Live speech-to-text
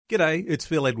G'day, it's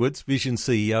Phil Edwards, Vision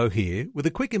CEO here, with a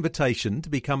quick invitation to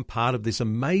become part of this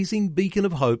amazing beacon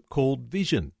of hope called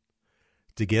Vision.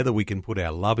 Together we can put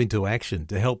our love into action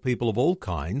to help people of all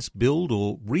kinds build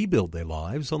or rebuild their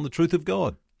lives on the truth of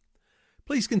God.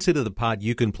 Please consider the part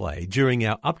you can play during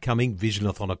our upcoming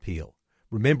Visionathon appeal,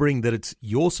 remembering that it's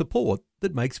your support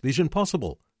that makes Vision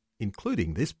possible,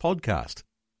 including this podcast.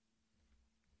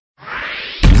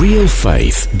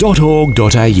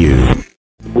 realfaith.org.au.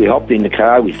 We hopped in the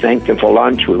car, we thanked them for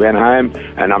lunch, we went home,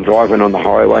 and I'm driving on the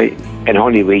highway, and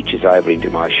Honey reaches over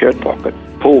into my shirt pocket,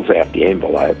 pulls out the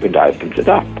envelope and opens it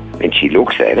up. And she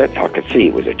looks at it, I could see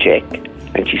it was a cheque,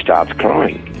 and she starts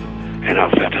crying. And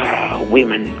I thought,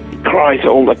 women cries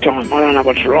all the time, I don't know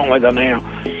what's wrong with her now.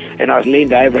 And I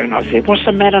leaned over and I said, what's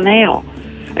the matter now?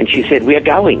 And she said, we're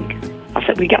going. I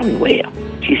said, we're going where?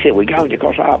 She said, we're going to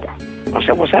Coffs Harbour. I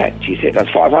said, what's that? She said, that's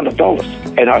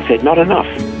 $500. And I said, not enough.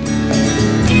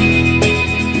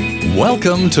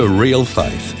 Welcome to Real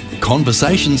Faith.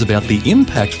 Conversations about the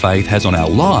impact faith has on our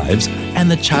lives and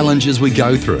the challenges we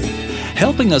go through.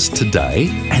 Helping us today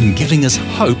and giving us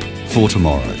hope for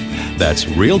tomorrow. That's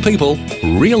real people,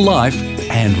 real life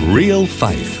and real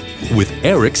faith with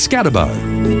Eric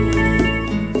Scatterbo.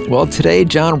 Well, today,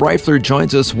 John Reifler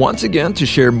joins us once again to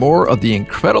share more of the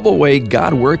incredible way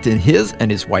God worked in his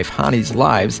and his wife Hani's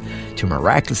lives to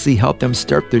miraculously help them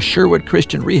start the Sherwood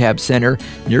Christian Rehab Center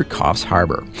near Coffs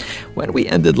Harbour. When we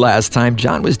ended last time,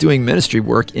 John was doing ministry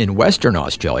work in Western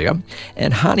Australia,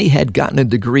 and Hani had gotten a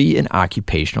degree in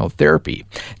occupational therapy.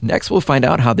 Next, we'll find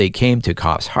out how they came to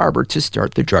Coffs Harbour to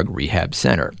start the Drug Rehab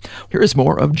Center. Here's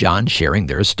more of John sharing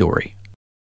their story.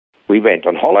 We went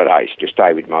on holidays to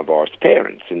stay with my wife's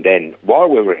parents, and then while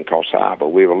we were in Coffs Harbour,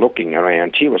 we were looking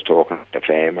around. She was talking to the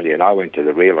family, and I went to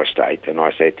the real estate, and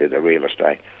I said to the real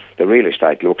estate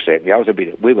looks at me.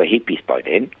 We were hippies by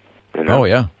then. You know? Oh,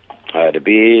 yeah. I had a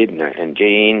beard and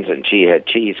jeans, and she had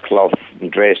cheesecloth and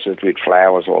dresses with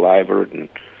flowers all over it, and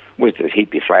with the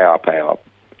hippie flower power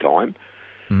time.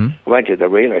 Mm-hmm. I went to the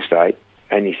real estate,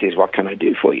 and he says, what can I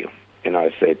do for you? And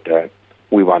I said,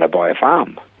 we want to buy a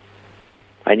farm.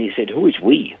 And he said, who is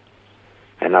we?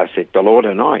 And I said, the Lord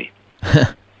and I.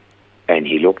 And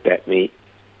he looked at me.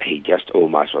 He just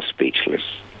almost was speechless.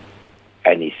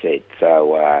 And he said,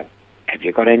 so have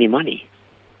you got any money?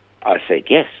 I said,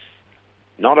 yes,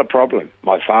 not a problem.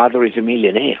 My father is a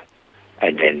millionaire.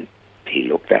 And then he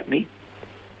looked at me.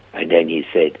 And then he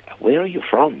said, where are you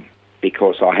from?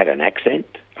 Because I had an accent.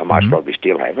 I must probably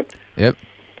still have it. Yep.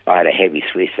 I had a heavy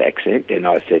Swiss accent. And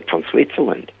I said, from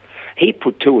Switzerland. He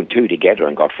put 2 and 2 together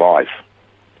and got 5.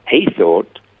 He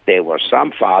thought there was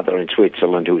some father in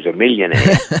Switzerland who's a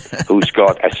millionaire who's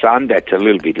got a son that's a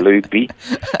little bit loopy,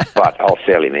 but I'll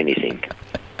sell him anything.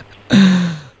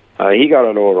 He got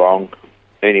it all wrong.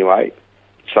 Anyway,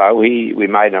 so we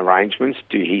made arrangements.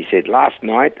 He said, last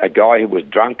night a guy who was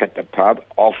drunk at the pub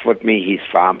offered me his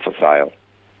farm for sale.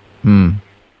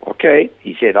 Okay,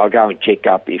 he said, I'll go and check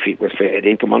up if it was fair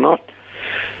income or not.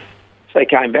 So he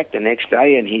came back the next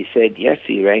day and he said, yes,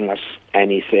 he rang us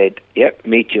and he said, yep,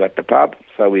 meet you at the pub.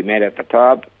 So we met at the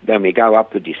pub. Then we go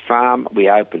up to this farm. We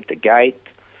opened the gate.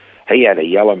 He had a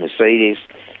yellow Mercedes.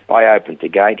 I opened the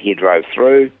gate. He drove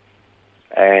through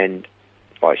and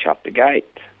I shut the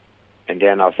gate. And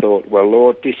then I thought, well,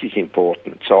 Lord, this is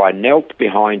important. So I knelt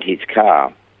behind his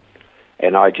car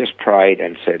and I just prayed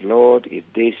and said, Lord, if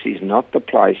this is not the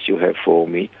place you have for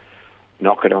me,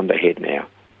 knock it on the head now.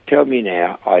 Tell me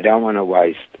now, I don't want to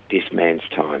waste this man's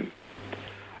time.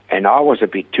 And I was a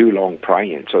bit too long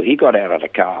praying. So he got out of the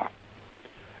car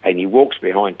and he walks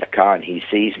behind the car and he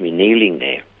sees me kneeling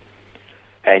there.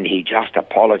 And he just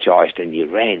apologized and he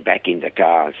ran back in the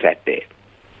car and sat there.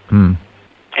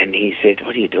 And he said,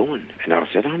 what are you doing? And I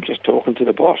said, I'm just talking to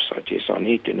the boss. I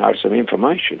need to know some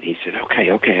information. He said,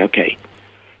 okay.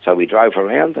 So we drove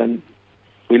around and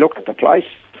we looked at the place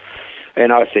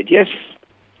and I said, yes,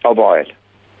 I'll buy it.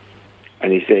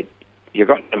 And he said, you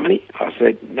got the money? I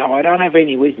said, no, I don't have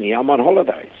any with me. I'm on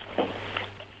holidays.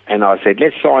 And I said,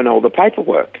 let's sign all the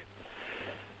paperwork.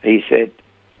 He said,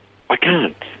 I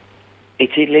can't.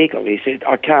 It's illegal. He said,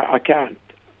 I can't.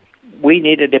 We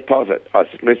need a deposit. I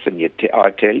said, listen, I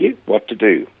tell you what to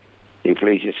do. You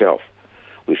please yourself.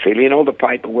 We fill in all the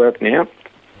paperwork now.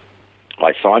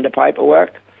 I sign the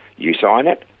paperwork. You sign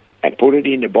it and put it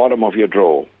in the bottom of your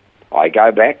drawer. I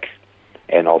go back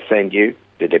and I'll send you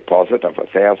the deposit of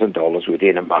 $1,000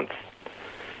 within a month.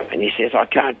 And he says, I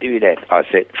can't do that. I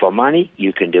said, for money,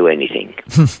 you can do anything.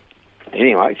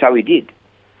 Anyway, so he did.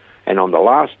 And on the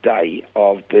last day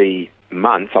of the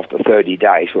month, after 30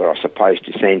 days, where I was supposed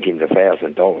to send him the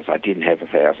 $1,000, I didn't have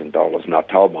 $1,000. And I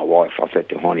told my wife, I said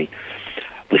to Honey,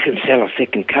 we can sell a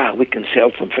second car. We can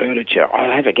sell some furniture.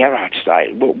 I'll have a garage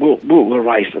sale. We'll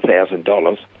raise $1,000.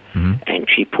 Mm-hmm. And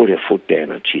she put her foot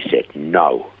down and she said,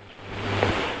 no,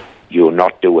 you're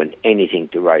not doing anything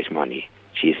to raise money.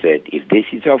 She said, if this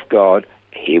is of God,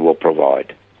 He will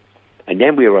provide. And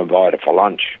then we were invited for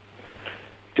lunch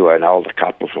to an older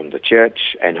couple from the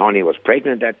church, and Honey was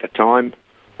pregnant at the time.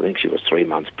 I think she was 3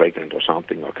 months pregnant or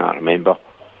something, I can't remember.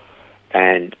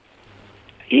 And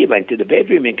he went to the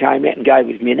bedroom and came out and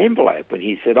gave me an envelope, and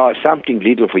he said, I have something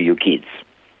little for you kids.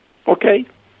 Okay.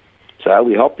 So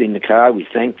we hopped in the car, we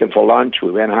thanked them for lunch,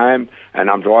 we went home, and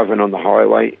I'm driving on the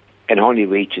highway, and Honey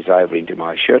reaches over into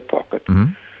my shirt pocket,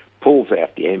 Mm-hmm. pulls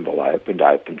out the envelope and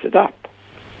opens it up.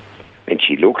 And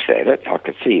she looks at it, I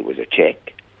could see it was a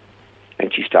check,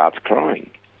 and she starts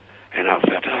crying. And I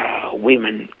thought, oh,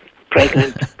 women,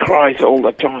 pregnant, cries all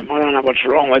the time. I don't know what's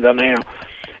wrong with her now.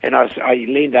 And I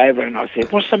leaned over and I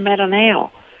said, what's the matter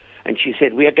now? And she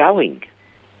said, we're going.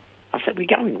 I said, we're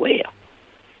going where?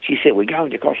 She said, we're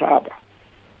going to Coffs Harbour.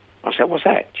 I said, what's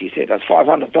that? She said, that's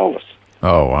 $500.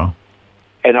 Oh, wow.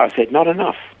 And I said, not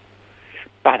enough.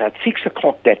 But at 6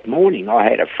 o'clock that morning, I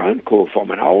had a phone call from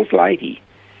an old lady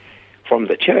from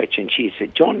the church, and she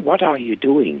said, John, what are you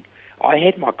doing? I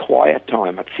had my quiet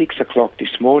time at 6 o'clock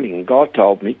this morning, and God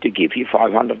told me to give you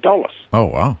 $500. Oh,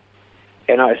 wow.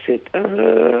 And I said,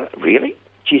 really?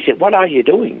 She said, what are you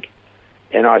doing?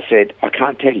 And I said, I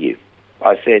can't tell you.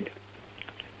 I said,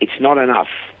 it's not enough.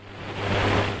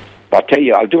 I'll tell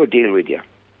you, I'll do a deal with you.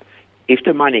 If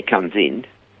the money comes in,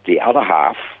 the other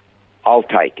half, I'll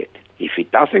take it. If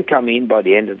it doesn't come in by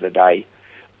the end of the day,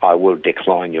 I will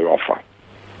decline your offer.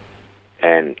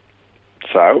 And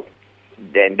so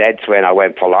then that's when I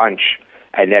went for lunch,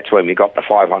 and that's when we got the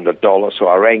 $500. So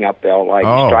I rang up the old lady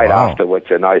straight afterwards,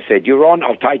 and I said, you're on,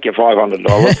 I'll take your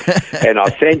 $500. And I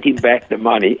sent him back the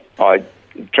money. I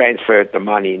transferred the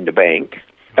money in the bank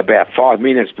about 5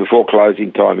 minutes before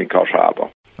closing time in Coffs Harbour.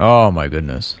 Oh, my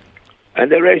goodness.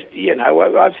 And the rest, you know,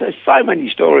 I've so many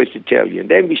stories to tell you. And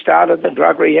then we started the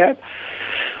drug rehab.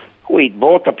 We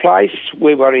bought the place.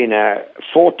 We were in a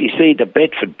 40-seater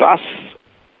Bedford bus,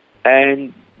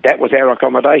 and that was our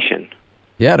accommodation.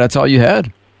 Yeah, that's all you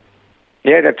had?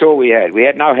 Yeah, that's all we had. We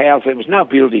had no house. There was no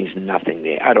buildings, nothing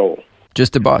there at all.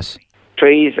 Just a bus?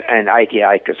 Trees and 80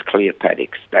 acres clear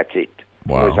paddocks. That's it.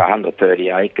 Wow. It was 130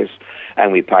 acres,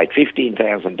 and we paid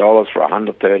 $15,000 for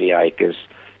 130 acres.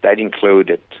 That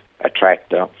included a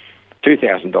tractor,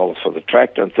 $2,000 for the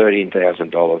tractor and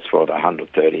 $13,000 for the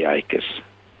 130 acres.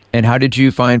 And how did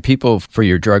you find people for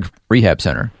your drug rehab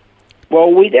center?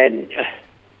 Well, we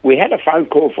had a phone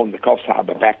call from the Coffs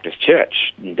Harbour Baptist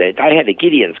Church. They had a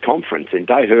Gideon's conference, and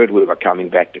they heard we were coming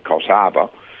back to Coffs Harbour,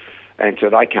 and so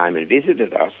they came and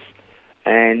visited us,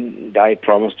 and they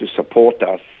promised to support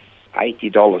us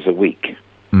 $80 a week.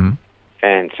 Mm-hmm.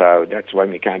 And so that's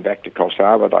when we came back to Coffs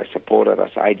Harbour. They supported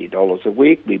us $80 a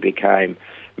week. We became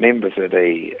members of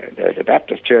the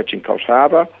Baptist Church in Coffs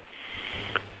Harbour.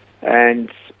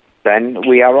 And then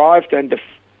we arrived, and the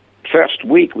first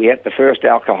week we had the first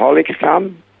alcoholics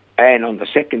come, and on the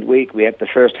second week we had the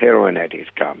first heroin addicts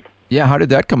come. Yeah, how did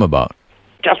that come about?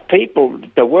 Just people,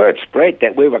 the word spread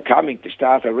that we were coming to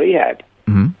start a rehab.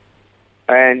 Mm-hmm.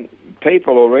 And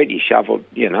people already shoveled,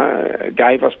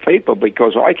 gave us people,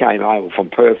 because I came over from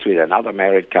Perth with another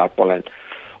married couple, and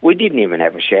we didn't even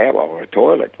have a shower or a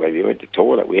toilet. When we went to the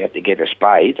toilet, we had to get a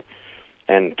spade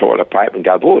and toilet paper and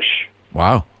go bush.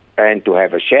 Wow. And to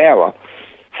have a shower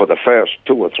for the first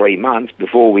 2 or 3 months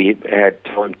before we had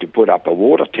time to put up a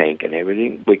water tank and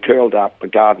everything, we curled up a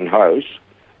garden hose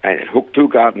and hooked 2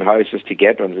 garden hoses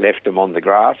together and left them on the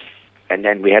grass. And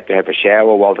then we had to have a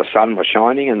shower while the sun was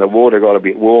shining, and the water got a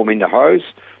bit warm in the hose.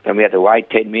 Then we had to wait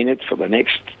 10 minutes for the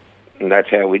next, and that's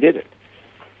how we did it.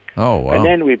 Oh, wow. And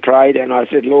then we prayed, and I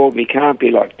said, Lord, we can't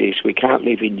be like this. We can't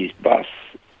live in this bus.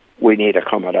 We need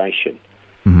accommodation.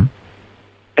 Mm-hmm.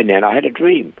 And then I had a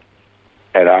dream.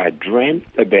 And I dreamt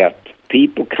about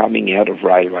people coming out of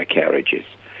railway carriages.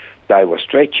 They were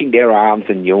stretching their arms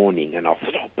and yawning, and I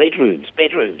thought, oh, bedrooms.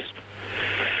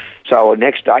 So the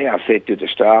next day I said to the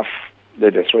staff,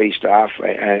 the 3 staff,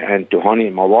 and to Honey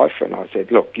and my wife, and I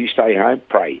said, look, you stay home,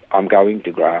 pray. I'm going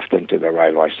to Grafton to the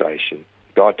railway station.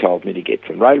 God told me to get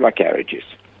some railway carriages.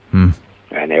 Mm.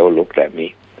 And they all looked at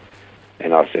me,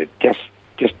 and I said, just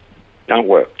don't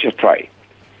work, just pray.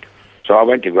 So I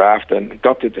went to Grafton,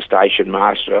 got to the station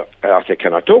master, and I said,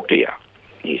 can I talk to you?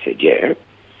 He said, yeah.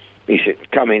 He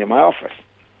said, come into my office.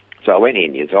 So I went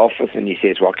in his office, and he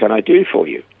says, what can I do for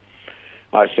you?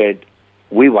 I said,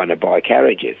 we want to buy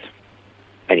carriages.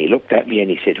 And he looked at me and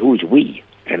he said, who's we?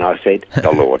 And I said,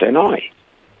 the Lord and I.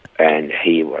 And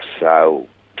he was so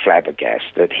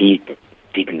flabbergasted. He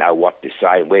didn't know what to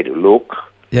say and where to look.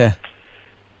 Yeah.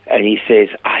 And he says,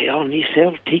 I only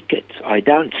sell tickets. I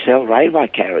don't sell railway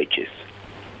carriages.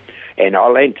 And I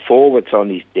leant forwards on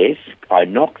his desk. I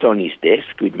knocked on his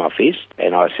desk with my fist,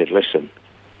 and I said, listen,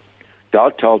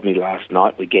 God told me last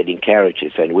night we're getting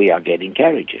carriages, and we are getting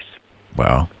carriages.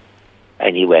 Wow.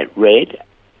 And he went red,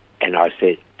 and I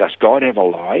said, does God ever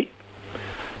lie?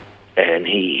 And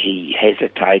he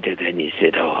hesitated, and he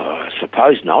said, oh, I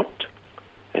suppose not.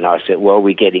 And I said, well,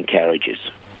 we're getting carriages.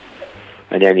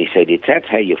 And then he said, if that's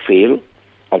how you feel,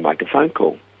 I'll make a phone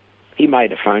call. He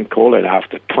made a phone call, and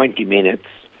after 20 minutes,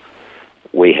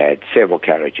 we had several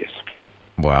carriages.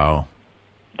 Wow.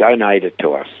 Donated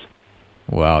to us.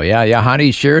 Wow. Yeah.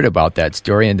 Hani shared about that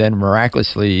story, and then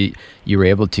miraculously, you were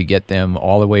able to get them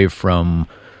all the way from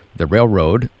the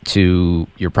railroad to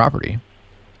your property.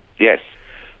 Yes.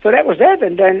 So that was that,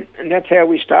 and that's how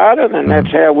we started, and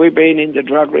that's how we've been in the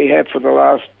drug rehab for the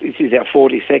last, this is our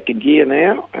 42nd year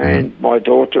now, and my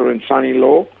daughter and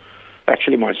son-in-law,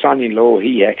 actually my son-in-law,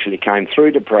 he actually came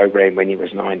through the program when he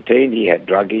was 19, he had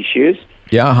drug issues.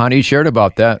 Yeah, Hani shared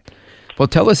about that. Well,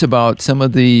 tell us about some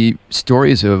of the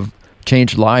stories of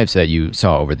changed lives that you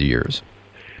saw over the years.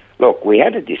 Look, we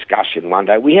had a discussion one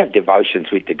day, we have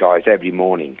devotions with the guys every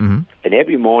morning, and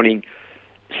every morning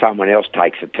someone else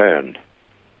takes a turn.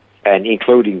 And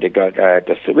including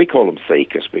we call them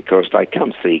seekers because they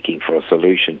come seeking for a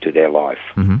solution to their life.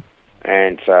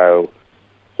 And so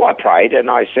I prayed and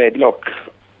I said, look,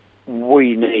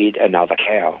 we need another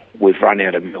cow. We've run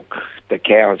out of milk. The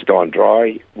cow's gone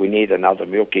dry. We need another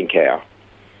milking cow.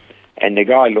 And the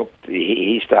guy looked,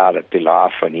 he started to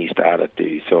laugh and he started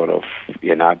to sort of,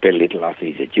 belittle us.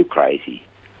 He said, you're crazy.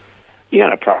 You're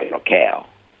going to pray for a cow.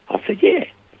 I said, yeah,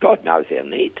 God knows our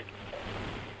need.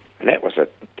 And that was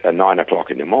at 9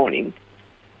 o'clock in the morning.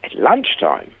 At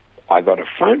lunchtime, I got a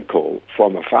phone call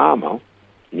from a farmer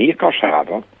near Coffs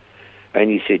Harbour, and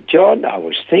he said, John, I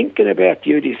was thinking about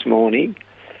you this morning,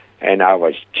 and I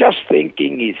was just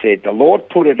thinking, he said, the Lord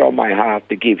put it on my heart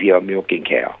to give you a milking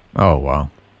cow. Oh,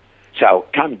 wow. So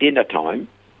come dinner time,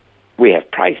 we have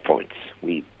praise points.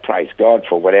 We praise God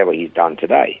for whatever he's done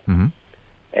today.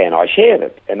 And I shared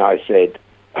it, and I said,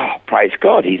 oh, praise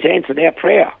God, he's answered our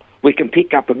prayer. We can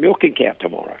pick up a milking cow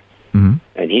tomorrow.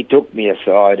 And he took me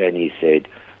aside and he said,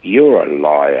 you're a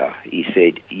liar. He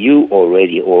said, you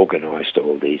already organised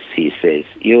all this. He says,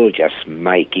 you're just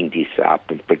making this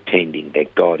up and pretending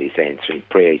that God is answering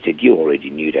prayer. He said, you already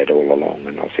knew that all along.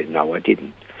 And I said, no, I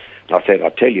didn't. And I said,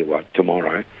 I'll tell you what,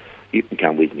 tomorrow you can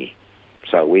come with me.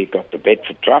 So we got the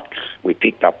Bedford truck, we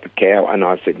picked up the cow, and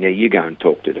I said, now you go and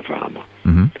talk to the farmer.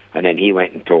 And then he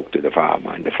went and talked to the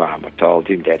farmer, and the farmer told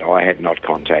him that I had not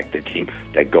contacted him,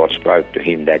 that God spoke to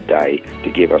him that day to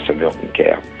give us a milking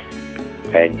cow.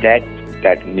 And that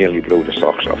nearly blew the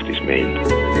socks off this man.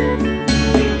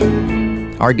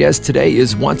 Our guest today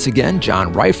is once again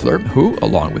John Reifler, who,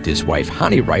 along with his wife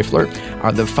Hani Reifler,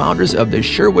 are the founders of the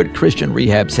Sherwood Christian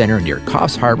Rehab Center near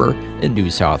Coffs Harbour in New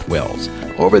South Wales.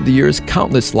 Over the years,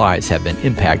 countless lives have been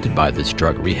impacted by this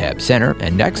drug rehab center,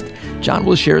 and next, John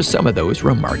will share some of those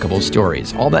remarkable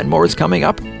stories. All that and more is coming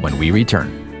up when we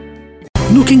return.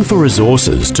 Looking for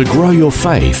resources to grow your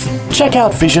faith? Check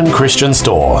out Vision Christian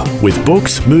Store with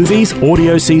books, movies,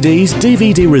 audio CDs,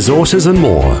 DVD resources and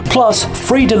more. Plus,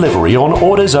 free delivery on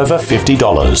orders over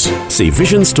 $50. See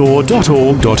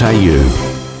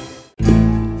visionstore.org.au.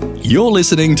 You're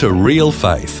listening to Real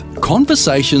Faith,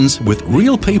 conversations with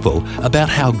real people about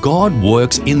how God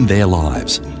works in their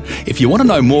lives. If you want to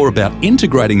know more about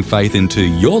integrating faith into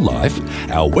your life,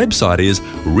 our website is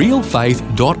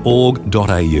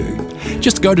realfaith.org.au.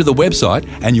 Just go to the website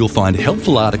and you'll find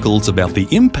helpful articles about the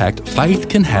impact faith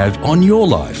can have on your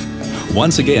life.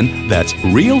 Once again, that's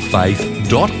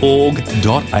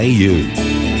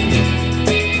realfaith.org.au.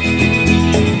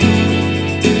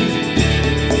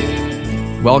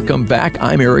 Welcome back.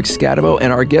 I'm Eric Scatabo,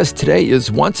 and our guest today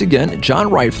is once again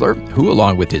John Reifler, who,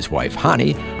 along with his wife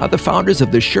Hani, are the founders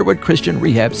of the Sherwood Christian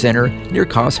Rehab Center near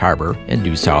Coffs Harbour in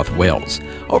New South Wales.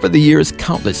 Over the years,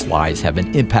 countless lives have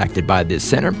been impacted by this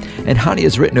center, and Hani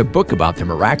has written a book about the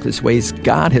miraculous ways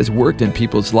God has worked in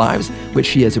people's lives, which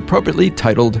she has appropriately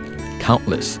titled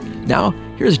Countless. Now,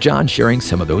 here's John sharing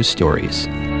some of those stories.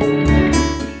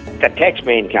 The tax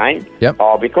man came. Yep.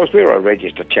 Because we were a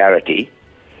registered charity,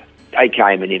 they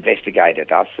came and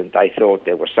investigated us, and they thought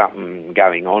there was something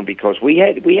going on because we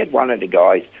had one of the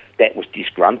guys that was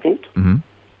disgruntled,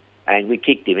 and we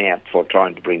kicked him out for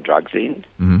trying to bring drugs in.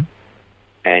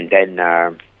 And then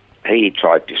he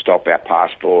tried to stop our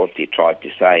passport. He tried to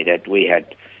say that we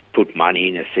had put money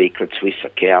in a secret Swiss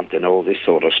account and all this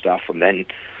sort of stuff. And then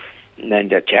And then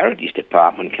the charities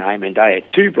department came, and they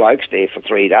had 2 blokes there for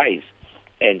 3 days.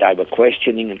 And they were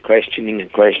questioning,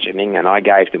 and I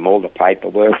gave them all the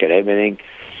paperwork and everything.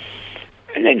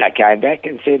 And then they came back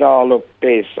and said, oh, look,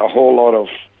 there's a whole lot of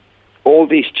all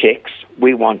these checks.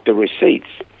 We want the receipts.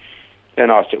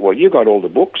 And I said, well, you got all the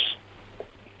books.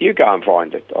 You go and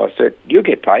find it. I said, you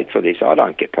get paid for this. I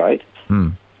don't get paid.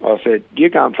 I said, you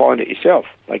go and find it yourself.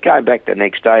 They came back the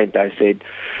next day and they said,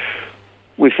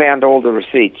 we found all the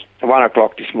receipts at 1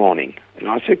 o'clock this morning. And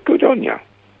I said, good on you.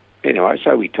 Anyway,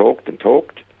 so we talked.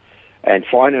 And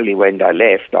finally, when they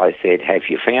left, I said, have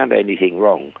you found anything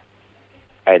wrong?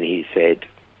 And he said,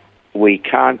 we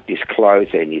can't disclose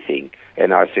anything.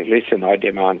 And I said, listen, I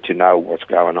demand to know what's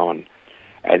going on.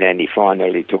 And then he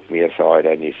finally took me aside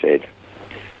and he said,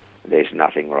 there's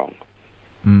nothing wrong.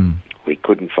 We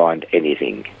couldn't find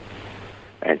anything.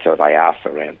 And so they asked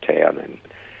around town, and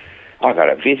I got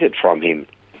a visit from him.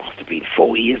 Must have been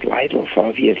 4 years later or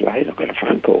 5 years later. I got a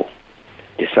phone call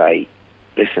to say,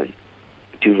 listen,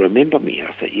 do you remember me?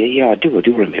 I said, yeah, I do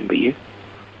remember you.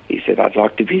 He said, I'd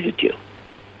like to visit you.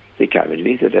 He came and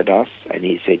visited us, and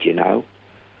he said, you know,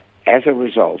 as a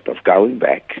result of going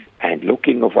back and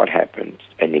looking at what happened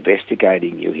and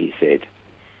investigating you, he said,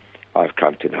 I've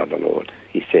come to know the Lord.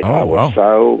 He said, I was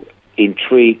so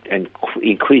intrigued and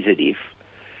inquisitive.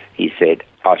 He said,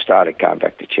 I started going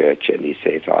back to church, and he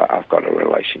says, I've got a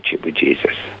relationship with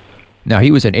Jesus. Now,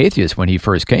 he was an atheist when he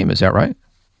first came, is that right?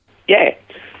 Yeah,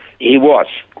 he was.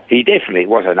 He definitely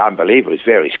was an unbeliever. He was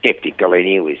very skeptical, and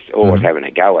he was always having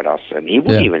a go at us, and he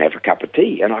wouldn't even have a cup of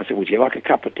tea. And I said, would you like a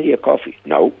cup of tea or coffee?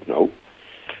 No.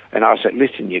 And I said,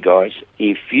 listen, you guys,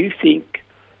 if you think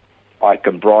I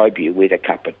can bribe you with a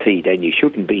cup of tea, then you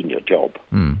shouldn't be in your job.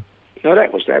 No,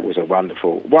 that was a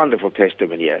wonderful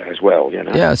testimony as well, you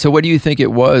know. Yeah, so what do you think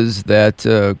it was that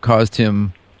caused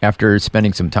him, after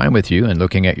spending some time with you and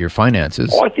looking at your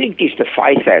finances? I think it's the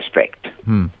faith aspect.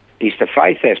 It's the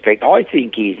faith aspect. I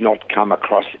think he's not come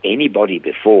across anybody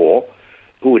before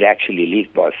who would actually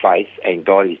live by faith and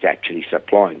God is actually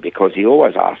supplying, because he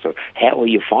always asks, how are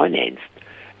you financed?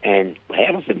 And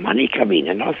how does the money come in?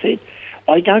 And I said,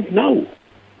 I don't know.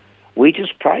 We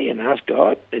just pray and ask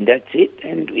God, and that's it.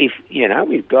 And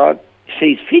if God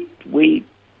sees fit, we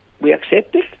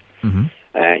accept it.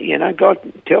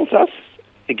 God tells us,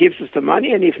 He gives us the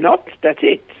money, and if not, that's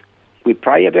it. We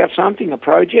pray about something, a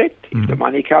project. If the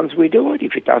money comes, we do it.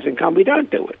 If it doesn't come, we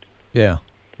don't do it. Yeah.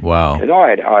 Wow. And I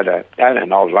had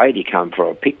an old lady come for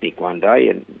a picnic one day,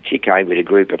 and she came with a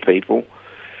group of people,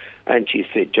 and she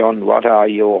said, John, what are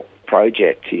your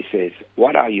projects? He says,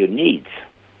 what are your needs?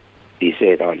 He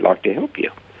said, I'd like to help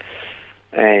you.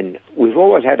 And we've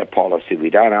always had a policy. We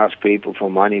don't ask people for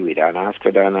money. We don't ask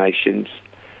for donations.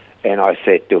 And I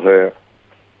said to her,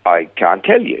 I can't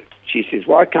tell you. She says,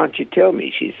 why can't you tell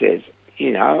me? She says,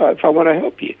 if I want to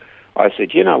help you. I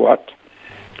said, you know what?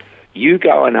 You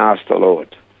go and ask the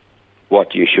Lord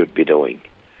what you should be doing.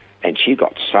 And she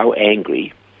got so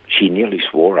angry, she nearly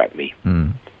swore at me.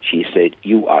 She said,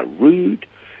 you are rude.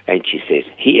 And she says,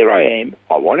 here I am.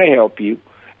 I want to help you.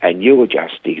 And you're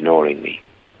just ignoring me.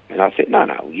 And I said, no,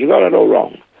 you got it all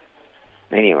wrong.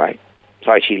 Anyway,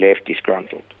 so she left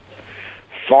disgruntled.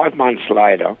 5 months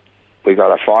later, we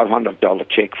got a $500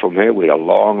 check from her with a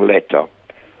long letter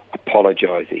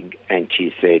apologizing. And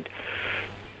she said,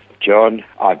 John,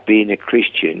 I've been a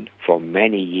Christian for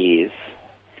many years.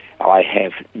 I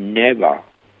have never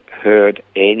heard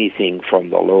anything from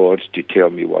the Lord to tell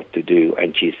me what to do.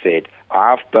 And she said,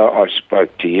 after I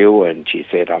spoke to you, and she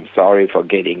said, I'm sorry for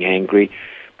getting angry,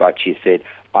 but she said,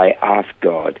 I asked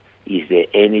God, is there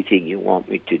anything you want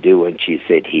me to do? And she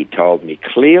said, he told me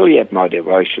clearly at my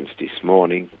devotions this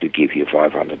morning to give you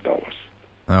 $500.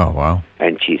 Oh, wow.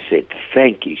 And she said,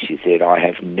 thank you. She said, I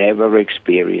have never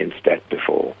experienced that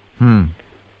before. And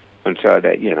so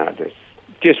that, that's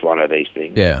just one of these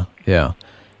things. Yeah.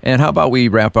 And how about we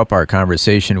wrap up our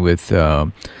conversation with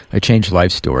a changed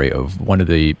life story of one of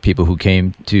the people who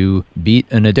came to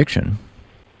beat an addiction?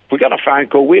 We got a phone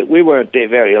call. We weren't there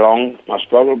very long, most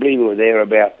probably. We were there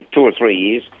about 2 or 3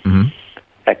 years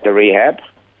at the rehab.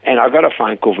 And I got a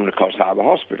phone call from the Coffs Harbour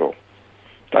Hospital.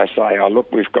 They say,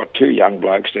 look, we've got 2 young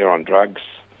blokes there on drugs.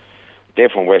 They're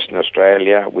from Western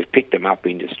Australia. We've picked them up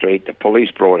in the street. The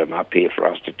police brought them up here for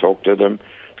us to talk to them.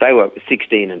 They were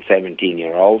 16 and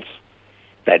 17-year-olds.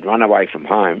 They'd run away from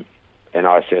home. And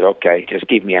I said, okay, just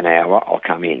give me an hour. I'll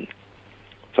come in.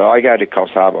 So I go to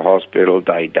Coffs Harbour Hospital.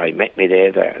 They met me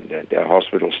there, the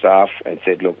hospital staff, and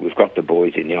said, look, we've got the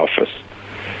boys in the office.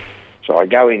 So I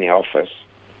go in the office,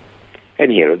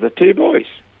 and here are the 2 boys.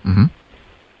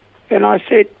 And I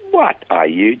said, what are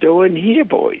you doing here,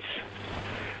 boys?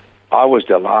 I was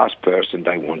the last person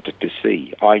they wanted to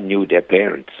see. I knew their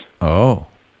parents Oh.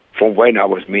 from when I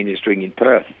was ministering in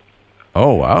Perth.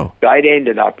 Oh, wow. They'd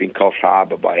ended up in Coffs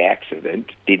Harbour by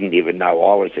accident, didn't even know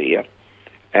I was here.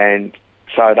 And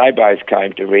so they both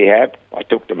came to rehab. I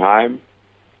took them home.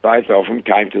 Both of them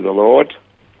came to the Lord.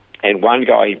 And one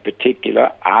guy in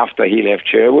particular, after he left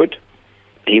Sherwood,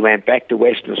 he went back to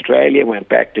Western Australia, went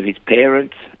back to his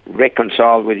parents,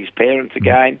 reconciled with his parents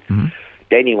again. Mm-hmm.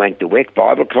 Then he went to Weck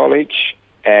Bible College,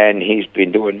 and he's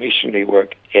been doing missionary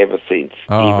work ever since.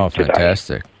 Oh, even today.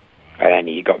 fantastic. And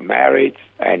he got married,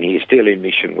 and he's still in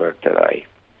mission work today.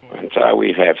 And so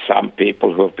we have some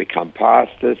people who have become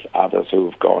pastors, others who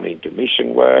have gone into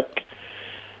mission work.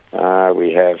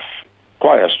 We have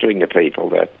quite a string of people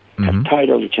that have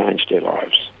totally changed their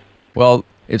lives. Well,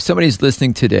 if somebody's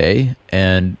listening today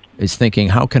and is thinking,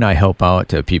 how can I help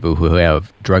out people who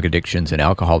have drug addictions and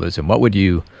alcoholism, what would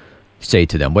you say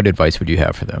to them? What advice would you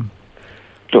have for them?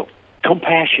 Look,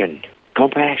 compassion.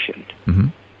 Mm-hmm.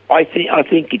 I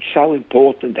think it's so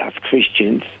important as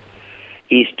Christians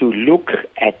is to look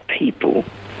at people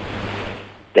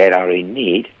that are in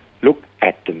need, look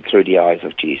at them through the eyes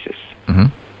of Jesus. Mm-hmm.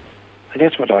 And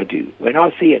that's what I do. When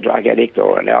I see a drug addict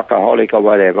or an alcoholic or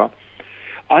whatever,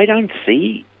 I don't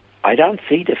see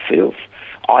the filth.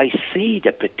 I see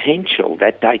the potential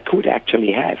that they could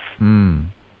actually have.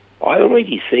 Mm. I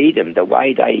already see them the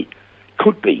way they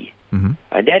could be. Mm-hmm.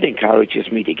 And that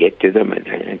encourages me to get to them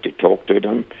and to talk to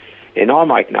them. And I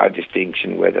make no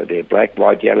distinction whether they're black,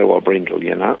 white, yellow, or brindle,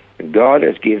 you know. God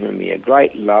has given me a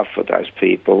great love for those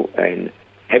people, and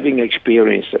having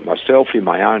experienced it myself in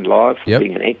my own life,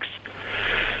 being an ex,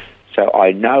 so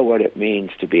I know what it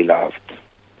means to be loved.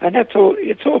 And that's all.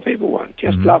 It's all people want,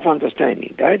 just love,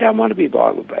 understanding. They don't want to be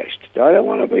Bible-based. They don't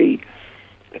want to be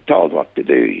told what to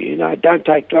do. You know, don't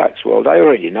take drugs. Well, they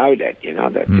already know that, you know,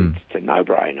 that it's a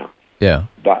no-brainer. Yeah.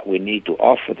 But we need to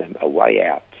offer them a way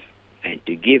out and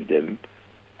to give them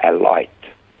a light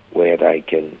where they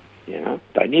can, you know,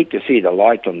 they need to see the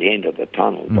light on the end of the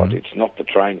tunnel, but it's not the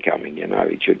train coming, you know.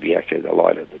 It should be actually the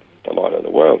light of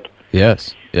the world.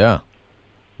 Yes. Yeah.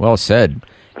 Well said.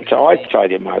 And so I say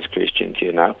to most Christians,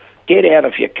 you know, get out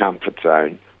of your comfort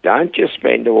zone. Don't just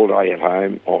spend all day at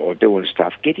home or doing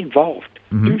stuff. Get involved.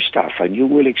 Do stuff, and you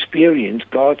will experience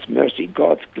God's mercy,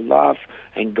 God's love,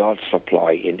 and God's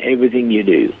supply in everything you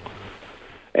do.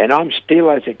 And I'm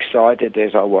still as excited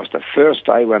as I was the first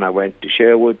day when I went to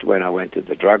Sherwood, when I went to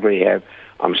the drug rehab.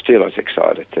 I'm still as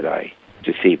excited today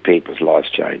to see people's lives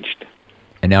changed.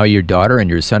 And now your daughter and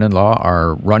your son-in-law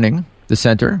are running the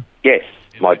center? Yes.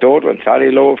 My daughter and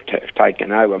son-in-law have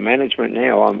taken over management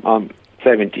now. I'm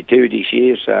 72 this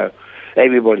year, so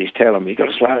everybody's telling me, you've got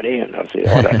to slow down. I said,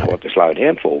 I don't know what to slow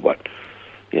down for, but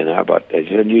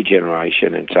it's a new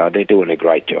generation, and so they're doing a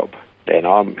great job. And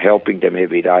I'm helping them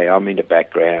every day. I'm in the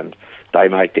background. They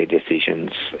make their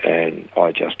decisions, and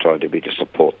I just try to be the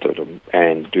support to them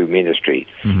and do ministry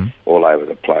all over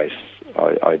the place.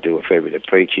 I do a fair bit of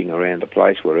preaching around the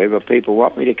place. Wherever people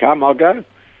want me to come, I'll go.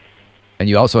 And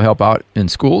you also help out in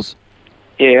schools?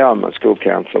 Yeah, I'm a school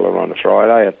counsellor on a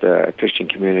Friday at the Christian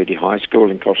Community High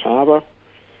School in Coffs Harbour,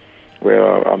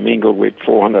 where I mingle with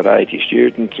 480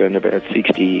 students and about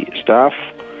 60 staff.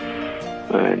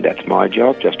 And that's my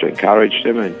job, just to encourage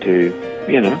them and to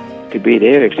be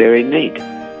there if they're in need.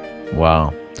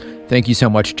 Wow. Thank you so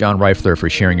much, John Reifler, for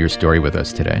sharing your story with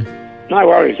us today. No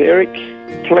worries, Eric.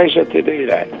 Pleasure to do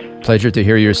that. Pleasure to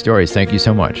hear your stories. Thank you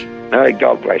so much.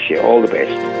 God bless you. All the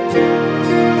best.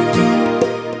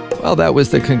 Well, that was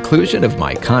the conclusion of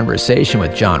my conversation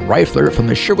with John Reifler from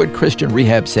the Sherwood Christian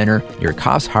Rehab Center near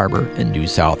Coffs Harbour in New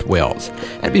South Wales.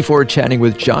 And before chatting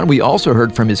with John, we also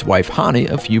heard from his wife, Hani,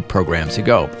 a few programs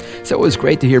ago. So it was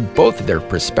great to hear both of their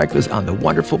perspectives on the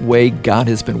wonderful way God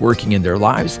has been working in their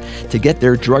lives to get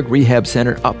their drug rehab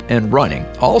center up and running.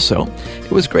 Also,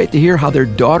 it was great to hear how their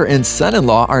daughter and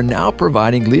son-in-law are now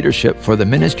providing leadership for the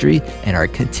ministry and are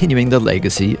continuing the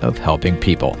legacy of helping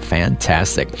people.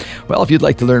 Fantastic. Well, if you'd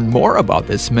like to learn more about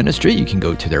this ministry, you can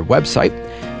go to their website,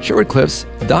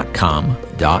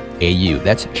 sherwoodcliffs.com.au.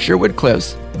 That's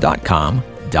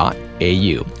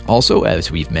sherwoodcliffs.com.au. Also,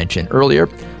 as we've mentioned earlier,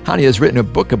 Hani has written a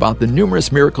book about the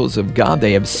numerous miracles of God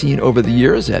they have seen over the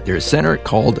years at their center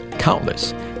called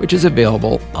Countless, which is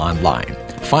available online.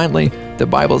 Finally, the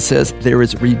Bible says there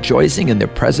is rejoicing in the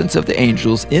presence of the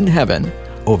angels in heaven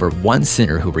over one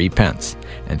sinner who repents.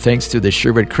 And thanks to the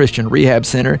Sherwood Christian Rehab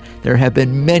Center, there have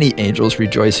been many angels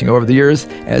rejoicing over the years,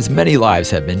 as many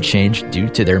lives have been changed due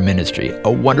to their ministry.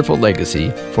 A wonderful legacy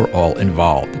for all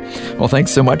involved. Well, thanks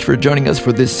so much for joining us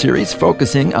for this series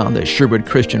focusing on the Sherwood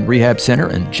Christian Rehab Center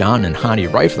and John and Hani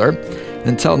Reifler.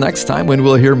 Until next time, when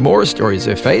we'll hear more stories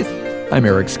of faith, I'm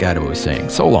Eric Scadabo saying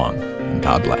so long and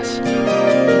God bless.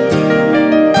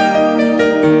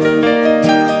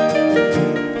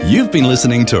 You've been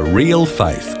listening to Real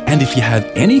Faith, and if you have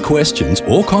any questions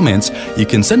or comments, you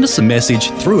can send us a message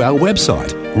through our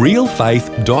website,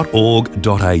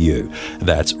 realfaith.org.au.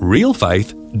 That's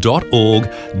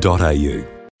realfaith.org.au.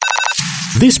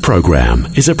 This program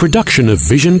is a production of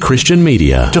Vision Christian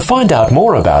Media. To find out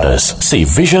more about us, see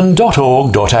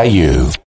vision.org.au.